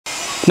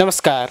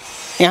नमस्कार,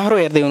 यहाँहरू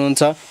हेर्दै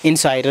हुनुहुन्छ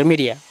इन्साइडर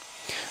मिडिया।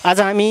 आज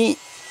हामी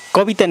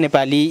कविता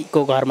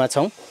नेपालीको घरमा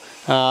छौँ।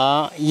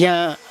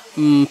 यहाँ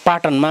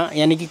पाटनमा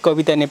यानि कि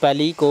कविता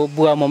नेपालीको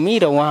बुवा मम्मी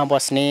र उहाँ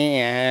बस्ने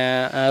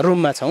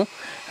रुममा छौँ।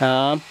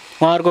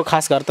 उहाँहरूको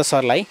खास घर त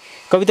सरलाई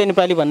कविता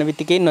नेपाली भन्ने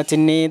बित्तिकै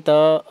नचिन्ने त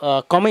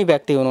कमै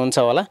व्यक्ति हुनुहुन्छ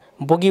होला।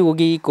 बोगी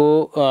वोगीको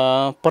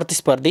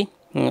प्रतिस्पर्धी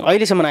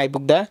अहिलेसम्म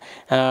आइपुग्दा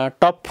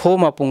टप 4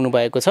 मा पुग्नु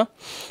भएको छ।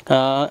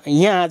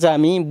 यहाँ आज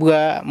हामी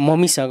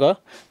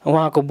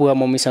उहाँको बुवा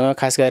मम्मीसँग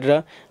खास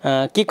गरेर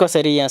के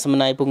कसरी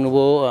यहाँसम्म आइपुग्नु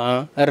भयो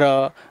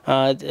र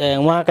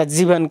उहाँका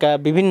जीवनका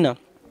विभिन्न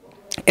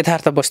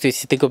यथार्थ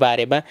वस्तुस्थितिको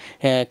बारेमा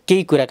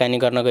केही कुराकानी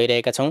गर्न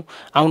गइरहेका छौँ।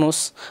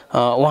 आउनुहोस्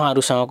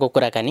उहाँहरूसँगको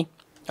कुराकानी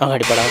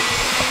अगाडि बढाउँ।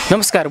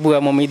 नमस्कार बुवा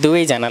मम्मी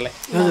दुवैजनालाई।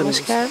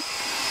 नमस्कार।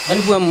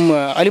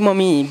 अलि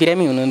मम्मी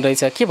बिरामी हुनुहुँदो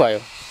रहेछ, के भयो?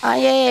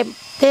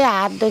 त्यही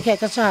हात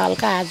दुखेको छ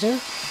हल्का आज।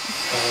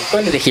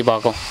 कहिलेदेखि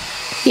भएको?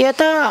 यो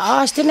त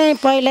अस्ति नै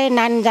पहिल्यै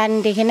नानी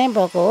जानेदेखि नै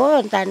भएको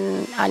हो।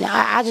 अनि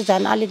आज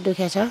झन् अलिक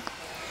दुखेछ।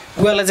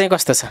 बुवालाई चाहिँ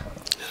कस्तो छ?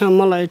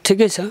 मलाई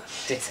ठिकै छ।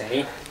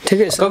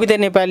 ठिकै छ। कविता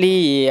नेपाली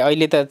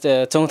अहिले त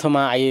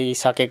चौथोमा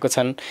आइसकेको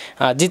छन्।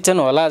 जित्छन्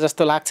होला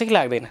जस्तो लाग्छ कि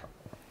लाग्दैन?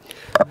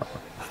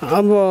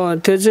 अब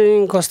त्यो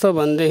चाहिँ कस्तो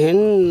भनेदेखि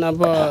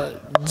अब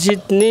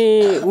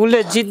उसले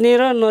जित्ने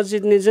र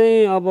नजित्ने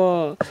चाहिँ अब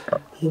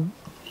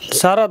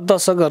सारा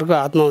दर्शकहरूको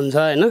हातमा हुन्छ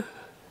होइन।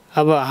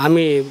 अब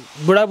हामी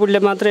बुढाबुढीले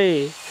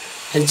मात्रै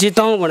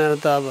जिताउँ भनेर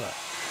त अब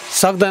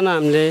सक्दैन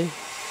हामीले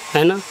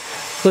होइन।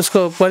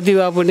 उसको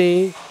प्रतिभा पनि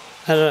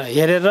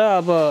हेरेर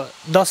अब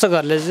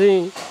दर्शकहरूले चाहिँ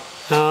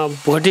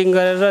भोटिङ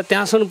गरेर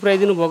त्यहाँसम्म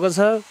पुर्याइदिनु भएको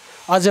छ।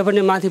 अझै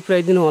पनि माथि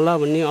पुर्याइदिनु होला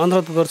भन्ने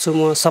अनुरोध गर्छु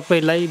म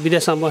सबैलाई,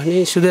 विदेशमा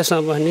बस्ने सुदेशमा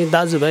बस्ने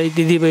दाजुभाइ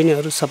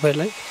दिदीबहिनीहरू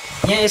सबैलाई।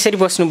 यहाँ यसरी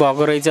बस्नु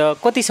भएको रहेछ,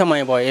 कति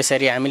समय भयो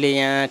यसरी? हामीले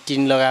यहाँ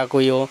टिन लगाएको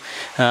यो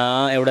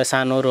एउटा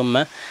सानो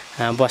रुममा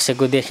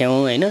बसेको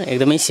देख्यौँ होइन।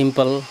 एकदमै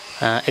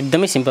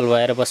सिम्पल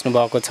भएर बस्नु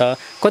भएको छ।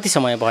 कति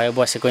समय भयो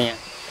बसेको यहाँ?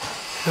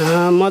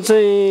 म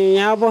चाहिँ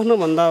यहाँ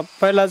बस्नुभन्दा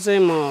पहिला चाहिँ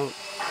म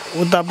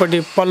उतापट्टि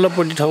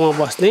पल्लोपट्टि ठाउँमा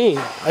बस्ने।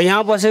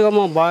 यहाँ बसेको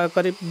म भयो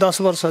करिब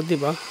 10 वर्ष जति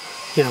भयो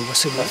यहाँ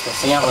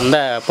बसेको।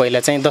 यहाँभन्दा पहिला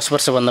चाहिँ 10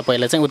 वर्षभन्दा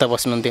पहिला चाहिँ उता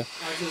बस्नुहुन्थ्यो।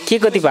 के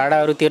कति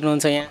भाडाहरू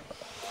तिर्नुहुन्छ यहाँ?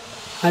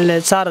 अहिले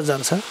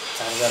 4000 छ।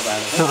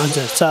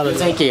 हजुर 4000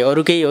 चाहिँ के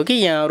अरू केही हो कि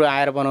यहाँहरू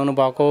आएर बनाउनु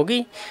भएको हो कि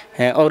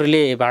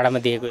अरूले भाडामा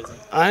दिएको?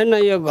 होइन,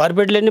 यो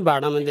घरबेटले नि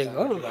भाडामा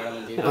दिएको।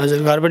 हजुर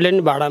घरबेटले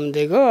नि भाडामा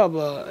दिएको। अब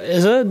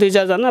यसो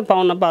 2-4 जना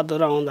पाहुना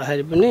पातहरू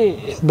आउँदाखेरि पनि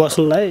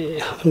बस्नुलाई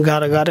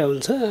गाह्रो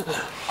हुन्छ।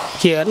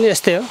 के गर्ने,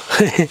 यस्तै हो।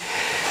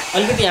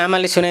 अलिकति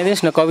आमाले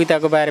सुनाइदिनुहोस् न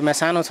कविताको बारेमा।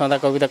 सानो छँदा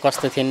कविता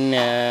कस्तो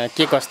थिइन्,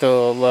 के कस्तो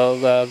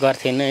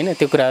गर्थिन् होइन,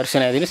 त्यो कुराहरू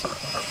सुनाइदिनुहोस्।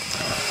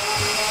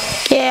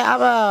 के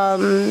अब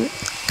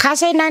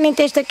खासै नानी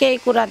त्यस्तो केही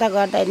कुरा त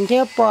गर्दैन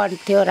थियो।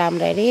 पढ्थ्यो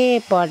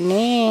राम्ररी,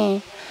 पढ्ने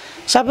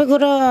सबै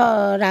कुरो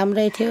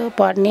राम्रै थियो।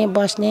 पढ्ने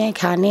बस्ने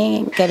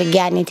खाने के अरे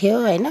ज्ञानी थियो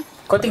होइन।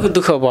 कतिको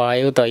दुःख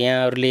भयो त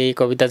यहाँहरूले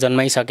कविता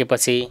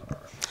जन्माइसकेपछि?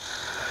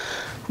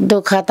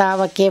 दुःख त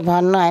अब के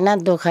भन्नु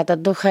होइन। दुःख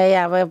त दुःखै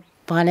अब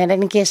भनेर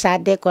नि के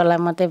साध्य कसलाई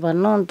मात्रै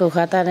भन्नु। दुःख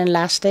त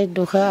लास्टै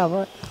दुःख।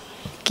 अब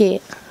के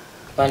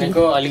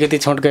भनेको अलिकति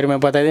छोटकरीमा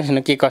बताइदिनुहोस्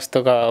न के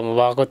कस्तो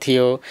भएको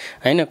थियो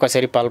होइन,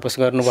 कसरी पालपोस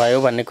गर्नुभयो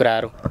भन्ने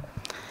कुराहरू।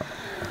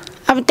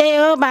 अब त्यही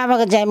हो,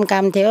 बाबाको ज्याम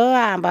काम थियो।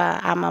 अब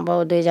आमा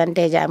बाउ दुईजना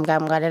त्यही ज्याम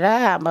काम गरेर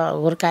अब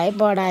हुर्कायो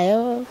बढायो।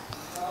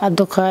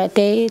 दुःख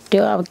त्यही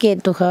त्यो। अब के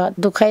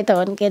दुःखै त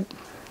हो नि। के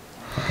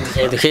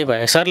दुःखै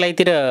भयो।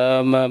 सर्लाहीतिर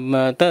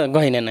त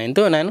गएनन् होइन त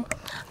नानु?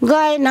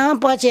 गएन,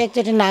 पछि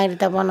एकचोटि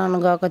नागरिकता बनाउनु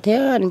गएको थियो।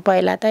 अनि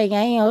पहिला त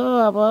यहीँ हो।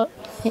 अब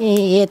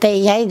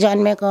यहीँ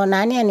जन्मेको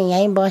नानी अनि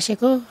यहीँ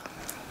बसेको।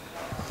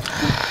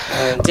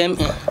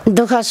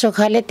 दुःख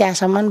सुखले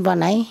त्यहाँसम्म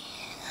बनाइ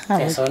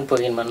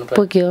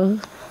पुग्यो।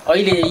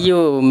 अहिले यो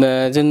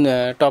जुन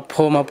टप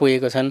 4 मा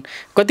पुगेको छन्,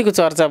 कतिको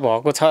चर्चा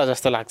भएको छ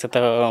जस्तो लाग्छ त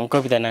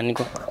कविता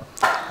नानीको?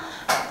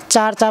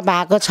 चर्चा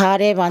भएको छ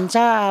अरे भन्छ।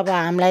 अब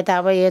हामीलाई त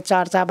अब यो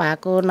चर्चा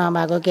भएको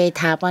नभएको केही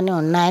थाहा पनि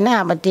हुन्न होइन।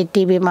 अब त्यो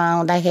टिभीमा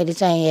आउँदाखेरि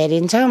चाहिँ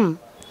हेरिन्छौँ।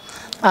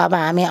 अब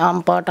हामी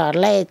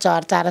अनपढहरूलाई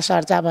चर्चा र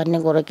सर्चा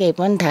भन्ने कुरो केही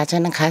पनि थाहा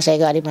छैन खासै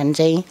गरी भने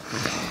चाहिँ।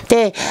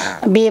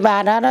 त्यही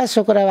बिहिबार र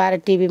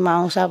शुक्रबार टिभीमा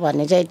आउँछ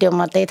भन्ने चाहिँ त्यो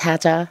मात्रै थाहा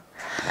छ।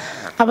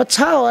 अब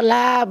छ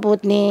होला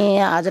बुझ्ने,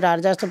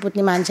 हजुरहरू जस्तो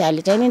बुझ्ने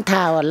मान्छेहरूले चाहिँ नि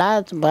थाहा होला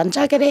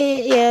भन्छ। के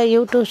अरे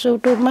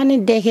युट्युबमा नि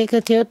देखेको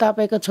थियो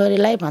तपाईँको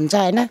छोरीलाई भन्छ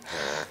होइन।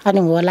 अनि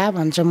होला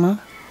भन्छु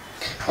म।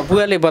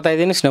 बुवाले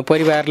बताइदिनुहोस् न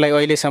परिवारलाई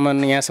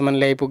अहिलेसम्म यहाँसम्म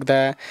ल्याइपुग्दा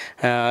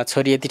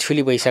छोरी यति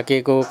ठुली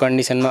भइसकेको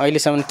कन्डिसनमा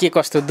अहिलेसम्म के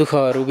कस्तो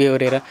दुःखहरू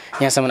बेहोरेर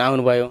यहाँसम्म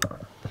आउनुभयो?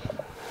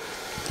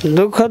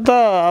 दुःख त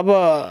अब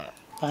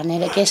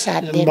भनेर के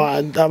साध्य।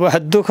 अब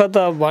दुःख त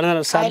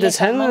भनेर साध्य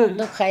छैन।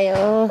 दुःखै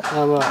हो,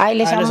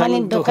 अहिलेसम्म नि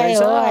दुःखै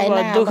हो होइन।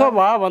 दुःख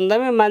भयो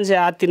भन्दैमा मान्छे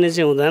आत्तिने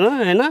चाहिँ हुँदैन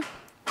होइन।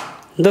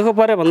 दुःख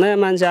पऱ्यो भन्दैमा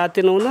मान्छे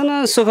आत्तिनु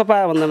हुँदैन, सुख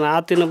पायो भन्दैमा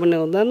आत्तिनु पनि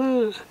हुँदैन।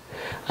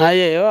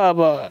 यही हो। अब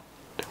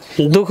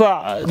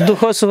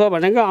दुःख सुख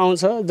भनेको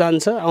आउँछ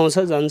जान्छ, आउँछ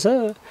जान्छ।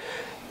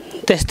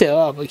 त्यस्तै हो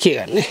अब के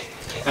गर्ने।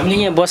 हामीले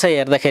यहाँ बसाइ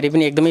हेर्दाखेरि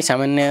पनि एकदमै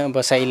सामान्य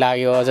बसाइ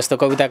लाग्यो। जस्तो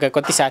कविताका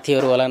कति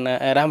साथीहरू होलान्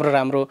राम्रो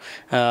राम्रो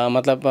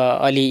मतलब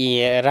अलि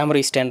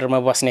राम्रो स्ट्यान्डर्डमा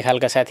बस्ने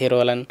खालका साथीहरू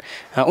होलान्।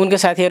 उनका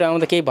साथीहरू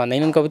आउँदा केही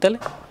भन्दैनन् कविताले?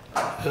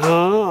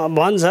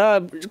 भन्छ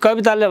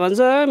कविताले भन्छ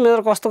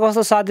मेरो कस्तो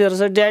कस्तो साथीहरू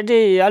छ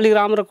ड्याडी अलिक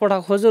राम्रो कोठा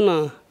खोज्नु न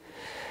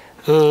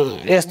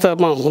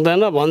यस्तोमा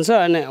हुँदैन भन्छ।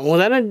 अनि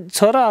हुँदैन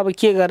छोरा अब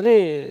के गर्ने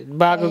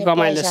बाको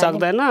कमाइले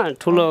सक्दैन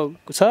ठुलो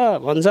छ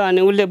भन्छ।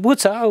 अनि उसले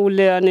बुझ्छ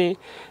उसले अनि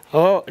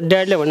हो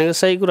ड्याडीले भनेको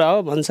सही कुरा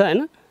हो भन्छ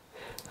होइन।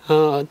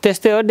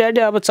 त्यस्तै हो ड्याडी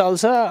अब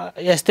चल्छ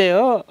यस्तै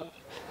हो।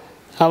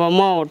 अब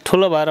म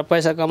ठुलो भएर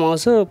पैसा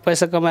कमाउँछु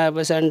पैसा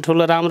कमाएपछि अनि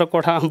ठुलो राम्रो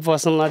कोठामा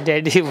बस्नु ल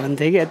ड्याडी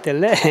भन्थ्यो क्या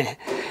त्यसले।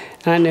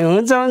 अनि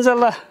हुन्छ हुन्छ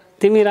ल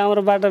तिमी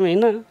राम्रो बाटोमा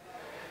हिँड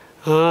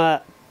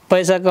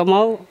पैसा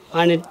कमाऊ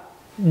अनि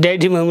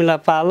ड्याडी मम्मीलाई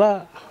पाल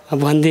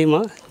भन्दै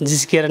म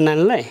जिस्केर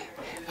नानीलाई।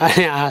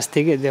 अनि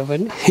हाँस्थ्यो कि त्यो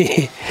पनि।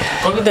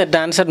 कविता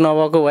डान्सर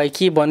नभएको भए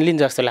के बन्लिन्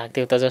जस्तो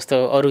लाग्थ्यो त? जस्तो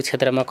अरू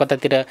क्षेत्रमा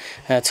कतातिर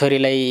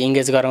छोरीलाई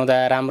इङ्गेज गराउँदा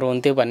राम्रो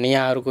हुन्थ्यो भन्ने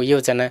यहाँहरूको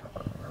योजना?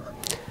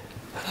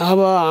 अब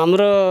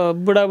हाम्रो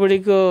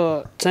बुढाबुढीको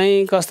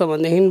चाहिँ कस्तो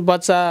भनेदेखि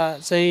बच्चा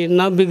चाहिँ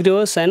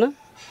नबिग्रियोस् होइन।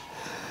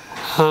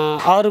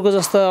 अरूको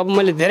जस्तो अब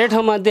मैले धेरै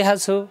ठाउँमा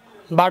देखाएको छु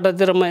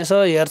बाटोतिर म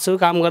यसो हेर्छु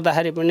काम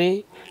गर्दाखेरि पनि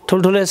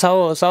ठुल्ठुलै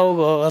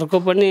साहुहरूको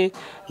पनि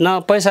न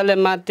पैसाले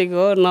मातेको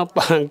हो न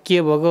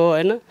के भएको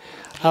होइन।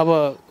 अब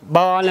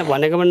बाबाले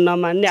भनेको पनि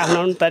नमान्ने आफ्नो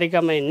आफ्नो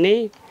तरिकामा हिँड्ने।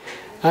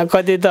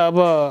 कति त अब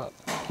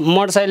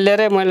मोटरसाइकल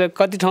लिएरै मैले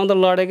कति ठाउँ त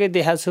लडेकै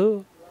देखाएको छु।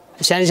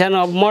 सानो सानो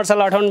अब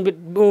मोटरसाइकल अठाउनु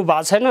ऊ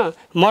भएको छैन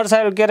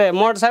मोटरसाइकल के अरे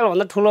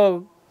मोटरसाइकलभन्दा ठुलो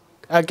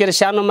के अरे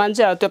सानो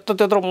मान्छे अब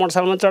त्यत्रो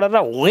मोटरसाइकलमा चढेर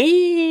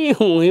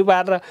हुँ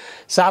पारेर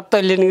सात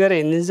लिन गरेर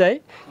हिँडिदिन्छ है।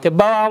 त्यो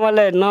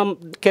बाबुआमाले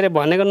के अरे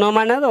भनेको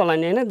नमाने त होला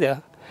नि होइन त्यो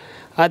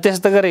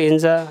त्यस्तो गरेर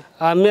हिँड्छ।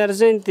 मेरो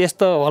चाहिँ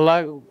त्यस्तो होला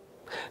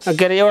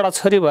के अरे एउटा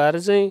छोरी भएर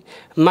चाहिँ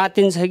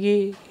मातिन्छ कि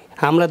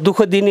हामीलाई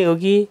दुःख दिने हो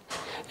कि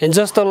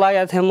जस्तो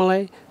लागेको थियो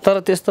मलाई। तर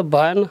त्यस्तो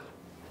भएन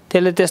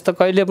त्यसले त्यस्तो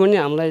कहिले पनि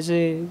हामीलाई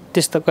चाहिँ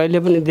त्यस्तो कहिले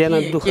पनि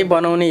दिएन दुःख। के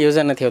बनाउने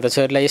योजना थियो त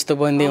छोरीलाई यस्तो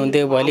बन्दै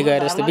हुन्थ्यो भोलि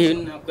गएर जस्तो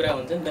विभिन्न कुरा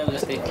हुन्छ नि त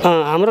जस्तै?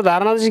 हाम्रो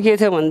धारणा चाहिँ के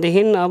थियो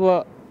भनेदेखि अब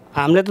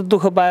हामीले त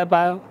दुःख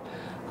पायो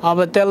अब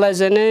त्यसलाई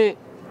चाहिँ नै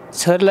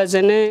छोरीलाई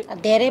चाहिँ नै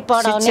धेरै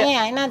पढाउने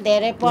होइन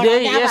धेरै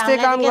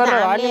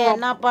पढाउने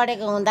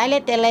नपढेको हुँदाले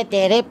त्यसलाई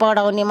धेरै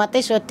पढाउने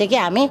मात्रै सोध्थ्यो कि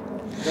हामी।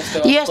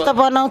 यस्तो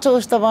बनाउँछु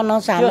उस्तो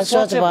बनाउँछु हाम्रो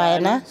सोच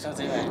भएन।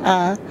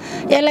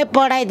 यसलाई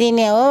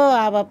पढाइदिने हो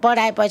अब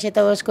पढाएपछि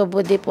त उसको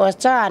बुद्धि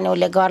पस्छ अनि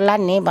उसले गर्ला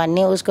नि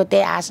भन्ने उसको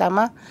त्यही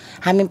आशामा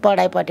हामी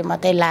पढाइपट्टि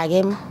मात्रै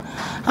लाग्यौँ।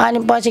 अनि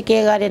पछि के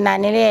गरे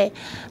नानीले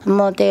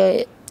म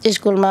त्यो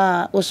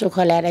स्कुलमा उसु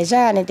खोल्या रहेछ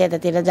अनि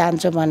त्यतातिर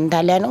जान्छु भन्नु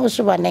थाल्यो। अनि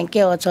उसु भनेको के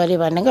हो छोरी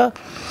भनेको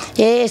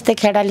यस्तै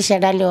खेडाली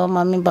सेडाली हो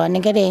मम्मी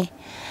भनेको अरे।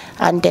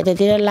 अनि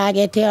त्यतातिर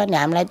लागेको थियो अनि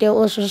हामीलाई त्यो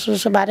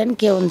उसुबारे पनि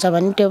के हुन्छ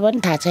भने त्यो पनि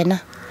थाहा छैन।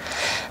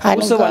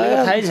 अनि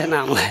थाहै छैन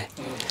हामीलाई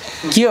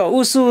के हो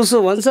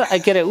उसु भन्छ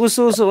के अरे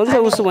उसु भन्छ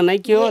उसु भने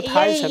के हो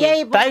थाहै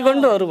छैन।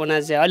 ताइक्वान्डोहरू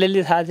भने चाहिँ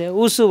अलिअलि थाहा थियो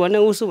उसु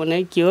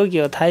भने के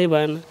हो थाहै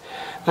भएन।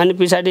 अनि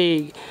पछाडि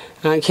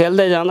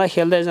खेल्दै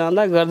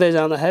जाँदा गर्दै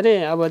जाँदाखेरि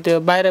अब त्यो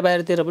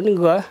बाहिरतिर पनि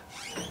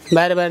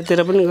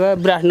गयो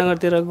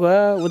विराटनगरतिर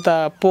गयो उता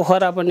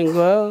पोखरा पनि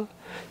गयो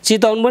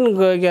चितवन पनि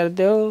गयो के अरे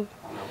त्यो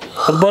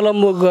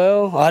बलम्बु गयो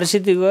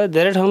हर्सिती गयो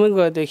धेरै ठाउँमै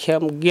गयो त्यो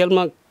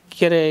गेलमा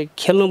के अरे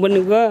खेल्नु पनि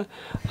गयो।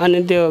 अनि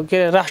त्यो के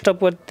अरे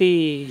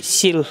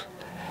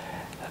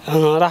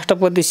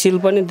राष्ट्रपति सिल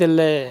पनि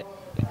त्यसले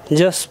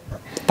जस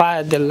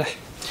पायो त्यसलाई।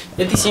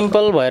 यति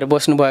सिम्पल भएर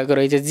बस्नु भएको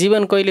रहेछ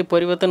जीवन कहिले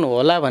परिवर्तन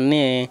होला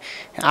भन्ने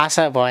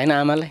आशा भएन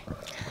आमालाई?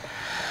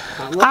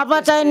 अब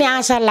चाहिँ नि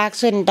आशा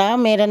लाग्छ नि त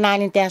मेरो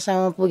नानी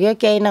त्यहाँसम्म पुग्यो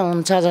केही न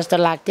हुन्छ जस्तो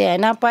लाग्थ्यो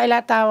होइन। पहिला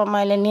त अब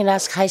मैले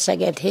निराश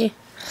खाइसकेको थिएँ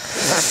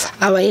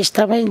अब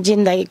यस्तोमै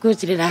जिन्दगी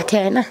गुज्रिरहेको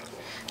थियो होइन।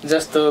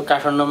 जस्तो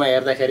काठमाडौँमा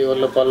हेर्दाखेरि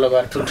वल्लो पल्लो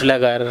घर ठुल्ठुला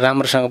घर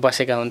राम्रोसँग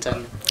बसेका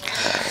हुन्छन्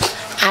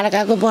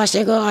अर्काको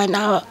बसेको होइन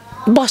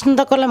बस्नु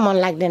त कसलाई मन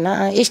लाग्दैन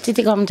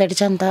स्थिति कमजोरी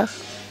छ नि त।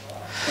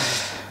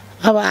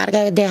 अब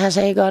अर्काको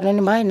देखासही गर्नु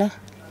नि भएन।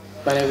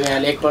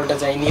 यहाँले एकपल्ट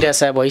चाहिँ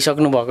निराशा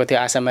भइसक्नु भएको थियो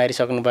आशा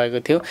मारिसक्नु भएको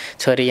थियो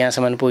छोरी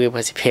यहाँसम्म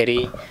पुगेपछि फेरि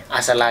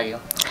आशा लाग्यो?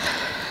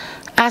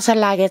 आशा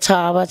लागेछ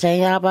अब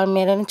चाहिँ अब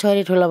मेरो नि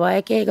छोरी ठुलो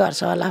भयो केही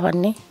गर्छ होला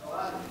भन्ने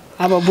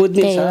अब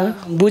बुझ्ने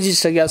छ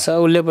बुझिसकेको छ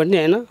उसले पनि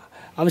होइन।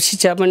 अब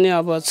शिक्षा पनि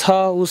अब छ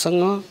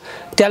उसँग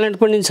ट्यालेन्ट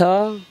पनि छ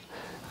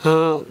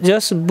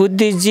जस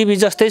बुद्धिजीवी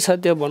जस्तै छ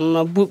त्यो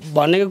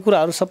भनेको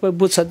कुराहरू सबै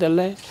बुझ्छ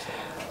त्यसले।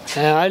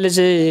 अहिले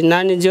चाहिँ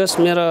नानी जस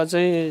मेरो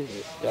चाहिँ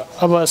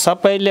अब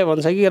सबैले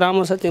भन्छ कि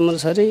राम्रो छ तिम्रो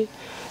छोरी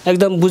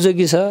एकदम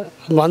बुझकी छ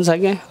भन्छ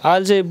क्या।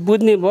 अहिले चाहिँ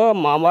बुझ्ने भयो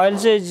अहिले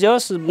चाहिँ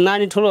जस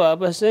नानी ठुलो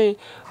भएपछि चाहिँ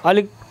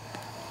अलिक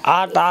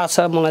आर्ट आछ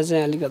मलाई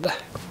चाहिँ अलिकता।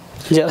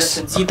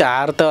 जित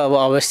हार त अब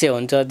अवश्य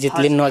हुन्छ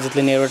जित्लिन्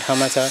नजित्लिन् एउटा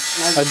ठाउँमा छ।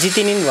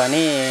 जितिनिन्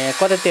भने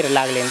कतातिर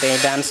लाग्लिन्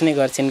त डान्स नै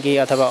गर्छिन् कि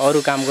अथवा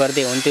अरू काम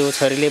गर्दै हुन्थ्यो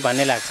छोरीले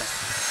भन्ने लाग्छ?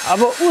 अब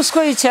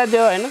उसको इच्छा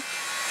थियो होइन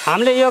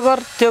हामीले यो गर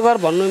त्यो गर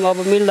भन्नु अब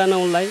मिल्दैन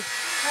उसलाई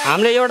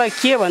हामीले एउटा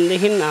के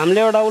भनेदेखि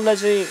हामीले एउटा उसलाई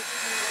चाहिँ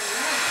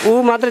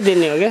ऊ मात्रै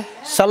दिने हो क्या,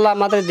 सल्लाह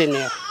मात्रै दिने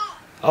हो।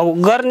 अब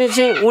गर्ने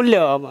चाहिँ उसले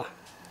हो।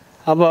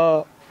 अब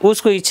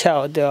उसको इच्छा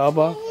हो त्यो। अब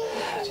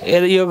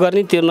यो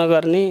गर्ने त्यो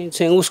नगर्ने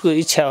चाहिँ उसको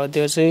इच्छा हो।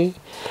 त्यो चाहिँ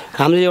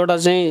हामीले एउटा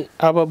चाहिँ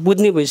अब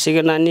बुझ्ने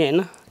भइसक्यो नानी होइन।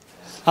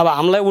 अब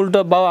हामीलाई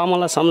उल्टो बाउ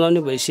आमालाई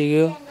सम्झाउने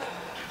भइसक्यो।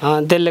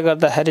 त्यसले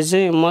गर्दाखेरि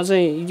चाहिँ म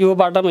चाहिँ यो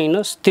बाटोमा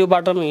हिँड्नुहोस् त्यो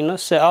बाटोमा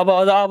हिँड्नुहोस्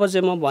अब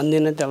चाहिँ म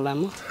भन्दिनँ त्यसलाई।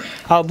 म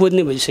अब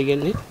बुझ्ने भइसक्यो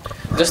नि।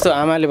 जस्तो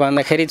आमाले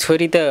भन्दाखेरि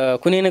छोरी त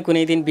कुनै न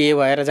कुनै दिन बिहे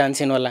भएर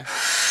जान्छन् होला,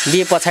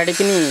 बिहे पछाडि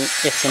पनि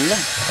एकछिन ल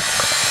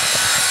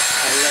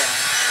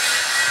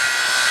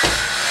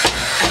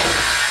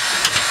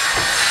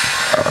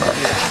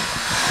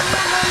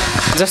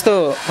जस्तो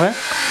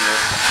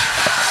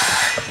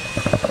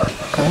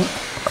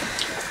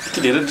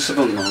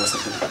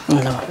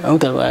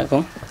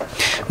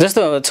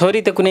जस्तो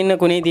छोरी त कुनै न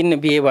कुनै दिन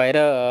बिहे भएर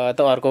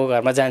त अर्को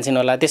घरमा जान्छन्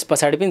होला, त्यस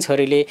पछाडि पनि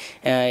छोरीले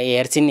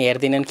हेर्छिन्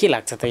हेर्दिनन्, के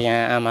लाग्छ त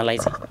यहाँ आमालाई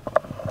चाहिँ?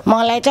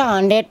 मलाई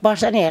चाहिँ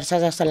 100% हेर्छ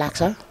जस्तो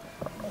लाग्छ।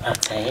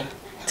 अच्छा है,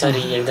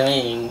 छोरी एकदमै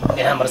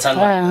राम्रो छ।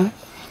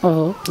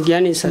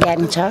 ज्ञानी छ,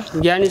 ज्ञानी छ,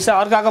 ज्ञानी छ।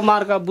 अर्काको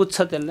मार्का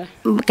बुझ्छ त्यसले।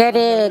 के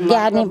अरे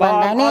ज्ञानी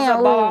भन्दा नि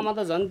बाबामा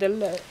त झन्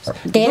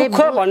त्यसले दुःख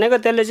भनेको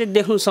त्यसले चाहिँ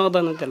देख्नु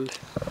सक्दैन। त्यसले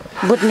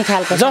बुझ्ने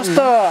खालको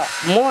जस्तो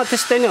म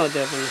त्यस्तै नै हो।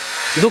 त्यो पनि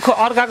दुःख,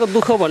 अर्काको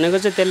दुःख भनेको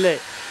चाहिँ त्यसले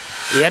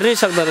हेर्नै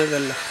सक्दैन।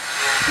 त्यसले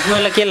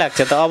मलाई के लाग्छ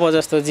त अब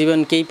जस्तो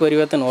जीवन केही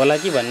परिवर्तन होला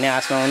कि भन्ने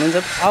आशमा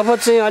हुनुहुन्छ? अब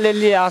चाहिँ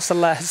अलिअलि आशा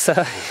लाग्छ।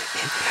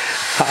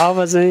 अब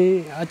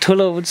चाहिँ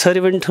ठुलो छोरी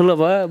पनि ठुलो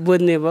भयो,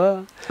 बुझ्ने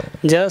भयो,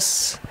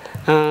 जस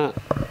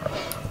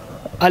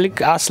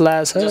अलिक आश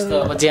लागेको छ। जस्तो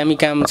अब ज्यामी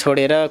काम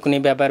छोडेर कुनै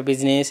व्यापार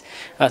बिजनेस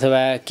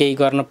अथवा केही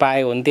गर्न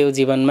पाए हुन्थ्यो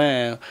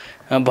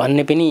जीवनमा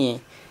भन्ने पनि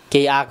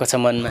केही आएको छ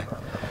मनमा?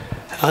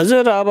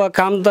 हजुर, अब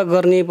काम त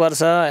गर्नै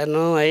पर्छ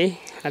हेर्नु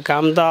है।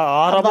 काम त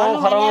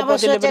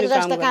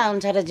जस्तो कहाँ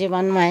हुन्छ र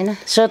जीवनमा होइन।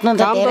 सोच्नु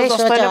त धेरै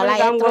सोच्यो होला,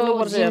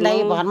 यत्रो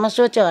जिन्दगी भरमा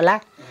सोच्यो होला,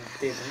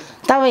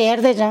 तब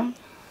हेर्दै जाउँ।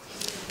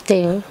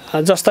 त्यही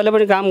हो, जस्तोले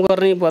पनि काम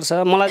गर्नै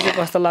पर्छ। मलाई चाहिँ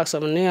कस्तो लाग्छ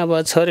भने अब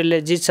छोरीले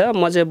जित्छ,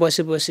 म चाहिँ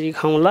बसी बसी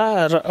खाउँला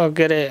र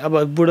के अरे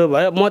अब बुढो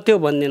भयो म त्यो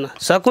भन्दिनँ।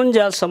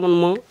 सकुन्जेलसम्म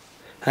म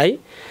है,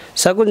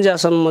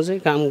 सकुन्जेलसम्म म चाहिँ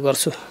काम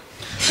गर्छु।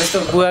 जस्तो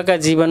बुवाका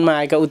जीवनमा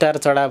आएका उतार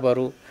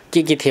चढावहरू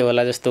के थियो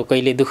होला? जस्तो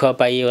कहिले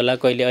दुःख पाइयो होला,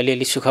 कहिले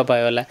अलिअलि सुख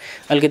पायो होला,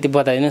 अलिकति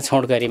बताइदिनु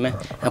छोटकरीमा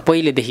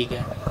पहिलेदेखिका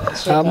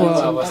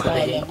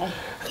अवस्थादेखि।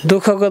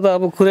 दुःखको त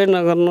अब कुरै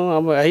नगर्नु।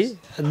 अब है,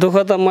 दुःख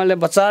त मैले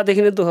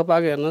बच्चादेखि नै दुःख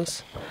पाएको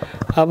हेर्नुहोस्।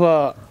 अब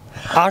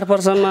 8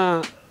 वर्षमा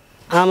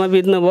आमा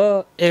बित्नु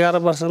भयो,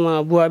 11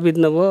 वर्षमा बुवा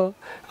बित्नु भयो।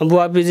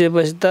 बुवा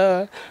बितेपछि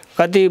त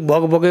कति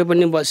भोकै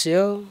पनि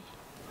बस्यो,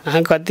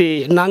 कति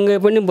नाङ्गै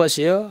पनि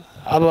बस्यो।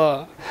 अब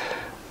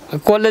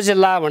कसले चाहिँ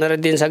ला भनेर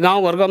दिन्छ?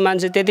 गाउँघरको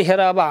मान्छे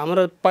त्यतिखेर अब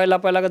हाम्रो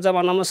पहिलाको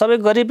जमानामा सबै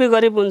गरिबै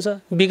गरिब हुन्छ।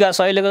 विकास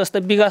अहिलेको जस्तो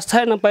विकास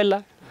छैन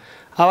पहिला।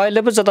 अब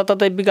अहिले पो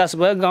जताततै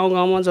विकास भयो,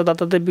 गाउँमा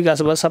जताततै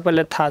विकास भयो,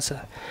 सबैलाई थाहा छ।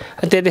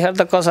 त्यतिखेर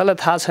त कसैलाई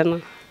थाहा छैन,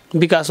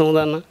 विकास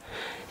हुँदैन।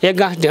 एक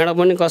गाँस ढेँडो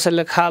पनि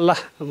कसैले खाला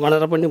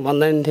भनेर पनि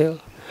भन्दैन थियो।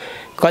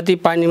 कति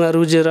पानीमा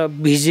रुजेर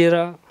भिजेर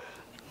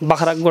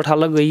बाख्रा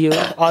गोठालो गइयो,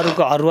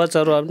 अरूको हरुवा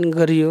चरुवा पनि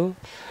गरियो।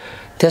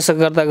 त्यसो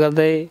गर्दा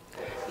गर्दै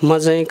म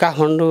चाहिँ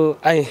काठमाडौँ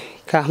आएँ।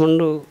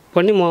 काठमाडौँ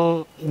पनि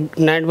म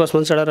नाइट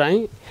बसमा चढेर आएँ।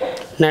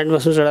 नाइट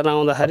बसमा चढेर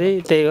आउँदाखेरि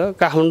त्यही हो,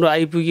 काठमाडौँ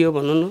आइपुग्यो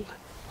भनौँ न।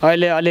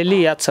 अहिले अलिअलि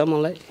याद छ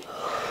मलाई।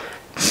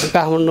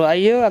 काठमाडौँ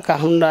आइयो,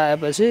 काठमाडौँ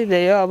आएपछि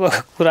त्यही हो, अब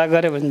कुरा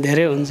गऱ्यो भने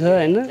धेरै हुन्छ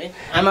होइन।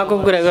 आमाको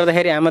कुरा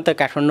गर्दाखेरि आमा त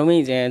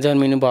काठमाडौँमै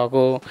जन्मिनु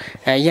भएको,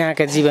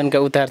 यहाँका जीवनका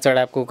उतार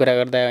चढावको कुरा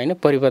गर्दा होइन,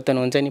 परिवर्तन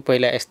हुन्छ नि,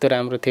 पहिला यस्तो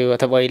राम्रो थियो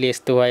अथवा अहिले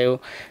यस्तो भयो,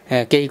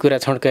 केही कुरा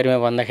छोटकरीमा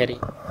भन्दाखेरि?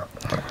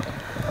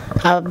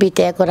 अब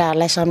बितेको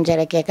कुराहरूलाई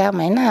सम्झेर के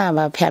काम होइन।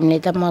 अब फ्यामिली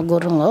त म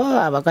गुरुङ हो,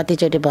 अब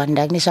कतिचोटि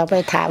भनिराख्ने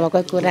सबै थाहा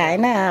भएको कुरा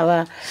होइन। अब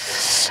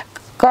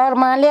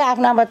कर्मले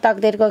आफ्नो अब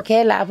तकदिरको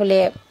खेल, आफूले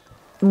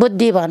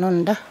बुद्धि भनौँ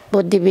न त,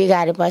 बुद्धि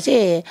बिगारेपछि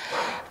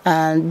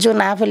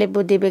जुन आफूले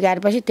बुद्धि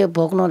बिगारेपछि त्यो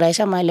भोग्नु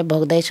रहेछ। मैले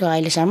भोग्दैछु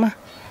अहिलेसम्म,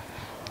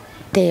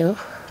 त्यही हो।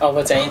 अब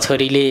चाहिँ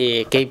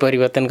छोरीले केही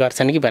परिवर्तन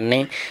गर्छन् कि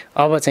भन्ने,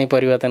 अब चाहिँ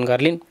परिवर्तन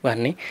गर्लिन्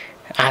भन्ने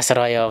आशा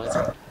रह्यो।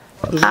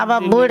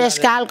 अब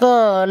बुढेसकालको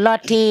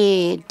लट्ठी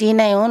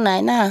तिनै हुन्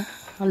होइन,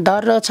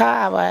 डह्रो छ।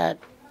 अब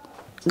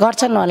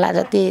गर्छन् होला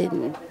जति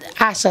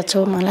आशा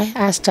छु, मलाई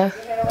आश छ।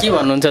 के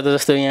भन्नुहुन्छ त?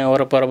 जस्तो यहाँ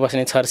वरपर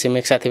बस्ने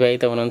छरछिमेक साथीभाइ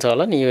त हुनुहुन्छ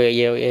होला नि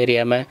यो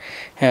एरियामा,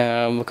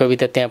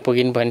 कविता त्यहाँ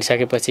पुगिन्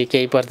भनिसकेपछि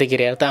केही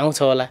प्रतिक्रियाहरू त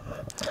आउँछ होला?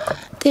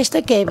 त्यस्तो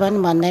केही पनि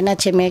भन्दैन।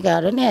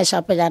 छिमेकीहरू नि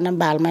सबैजना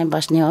बालमै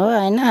बस्ने हो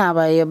होइन। अब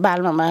यो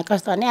बालमा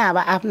कस्तो भने अब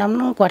आफ्नो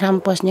आफ्नो कोठामा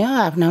पस्ने हो,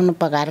 आफ्नो आफ्नो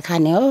पकाएर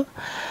खाने हो।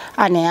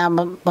 अनि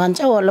अब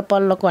भन्छ वल्लो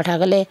पल्लो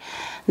कोठाकोले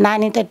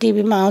नानी त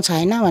टिभीमा आउँछ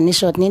होइन भन्ने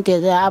सोध्ने। त्यो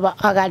त अब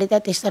अगाडि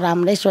त त्यस्तो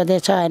राम्रै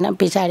सोधेछ होइन,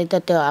 पछाडि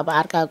त त्यो अब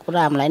अर्काको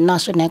कुरा हामीलाई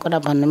नसुने कुरा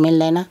भन्नु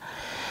मिल्दैन।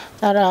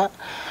 तर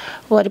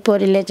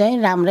वरिपरिले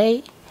चाहिँ राम्रै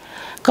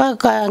के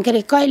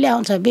अरे कहिले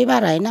आउँछ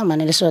बिहिबार होइन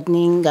भनेर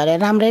सोध्ने गरे,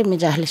 राम्रै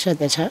मिजासले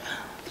सोधेछ।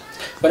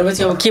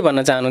 भनेपछि अब के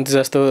भन्न चाहनुहुन्छ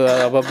जस्तो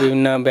अब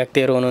विभिन्न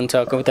व्यक्तिहरू हुनुहुन्छ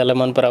कवितालाई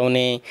मन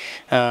पराउने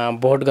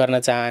भोट गर्न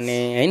चाहने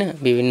होइन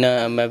विभिन्न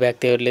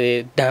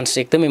व्यक्तिहरूले डान्स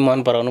एकदमै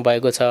मन पराउनु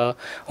भएको छ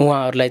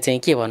उहाँहरूलाई चाहिँ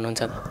के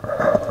भन्नुहुन्छ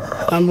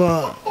अब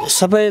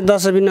सबै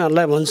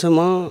दर्शकबिनहरूलाई भन्छु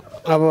म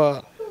अब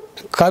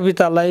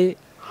कवितालाई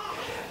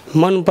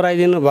मन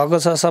पराइदिनु भएको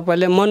छ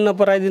सबैले मन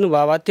नपराइदिनु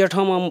भयो भए त्यो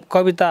ठाउँमा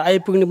कविता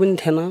आइपुग्ने पनि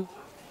थिएन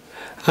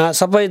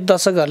सबै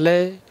दर्शकहरूले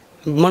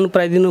मन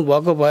पराइदिनु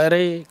भएको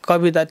भएरै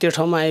कविता त्यो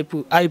ठाउँमा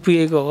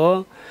आइपुगेको हो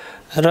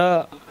र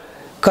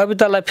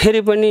कवितालाई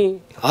फेरि पनि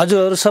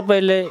हजुरहरू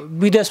सबैले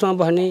विदेशमा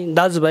बस्ने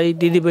दाजुभाइ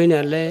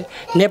दिदीबहिनीहरूले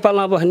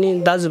नेपालमा बस्ने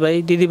दाजुभाइ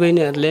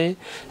दिदीबहिनीहरूले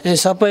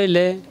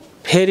सबैले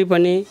फेरि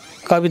पनि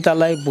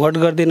कवितालाई भोट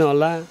गरिदिनु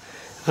होला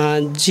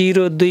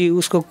 02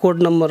 उसको कोड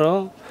नम्बर हो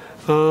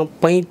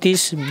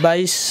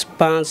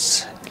 3522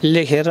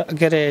 लेखेर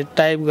के अरे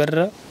टाइप गरेर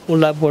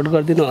उसलाई भोट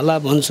गरिदिनु होला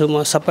भन्छु म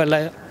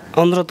सबैलाई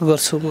अनुरोध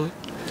गर्छु म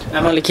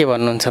आमाले के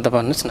भन्नुहुन्छ त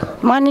भन्नुहोस् न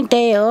म नि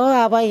त्यही हो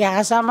अब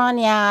यहाँसम्म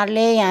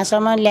यहाँहरूले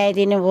यहाँसम्म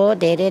ल्याइदिनु भयो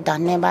धेरै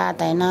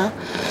धन्यवाद होइन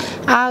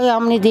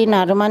आउने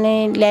दिनहरूमा नि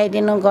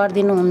ल्याइदिनु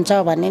गरिदिनु हुन्छ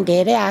भन्ने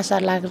धेरै आशा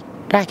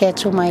राखेको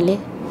छु मैले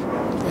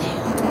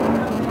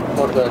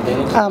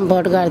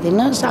भोट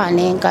गरिदिनुहोस्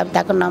अनि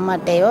कविताको नम्बर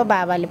त्यही हो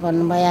बाबाले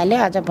भन्नु भइहाल्यो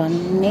अझ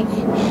भन्ने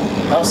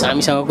हवस्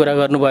हामीसँग कुरा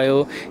गर्नुभयो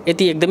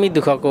यति एकदमै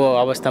दुःखको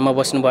अवस्थामा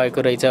बस्नुभएको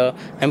रहेछ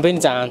हामी पनि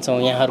चाहन्छौँ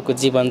यहाँहरूको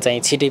जीवन चाहिँ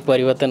छिटै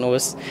परिवर्तन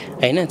होस्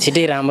होइन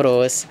छिटै राम्रो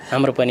होस्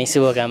हाम्रो पनि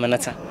शुभकामना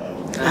छ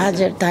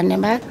हजुर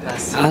धन्यवाद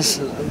हस्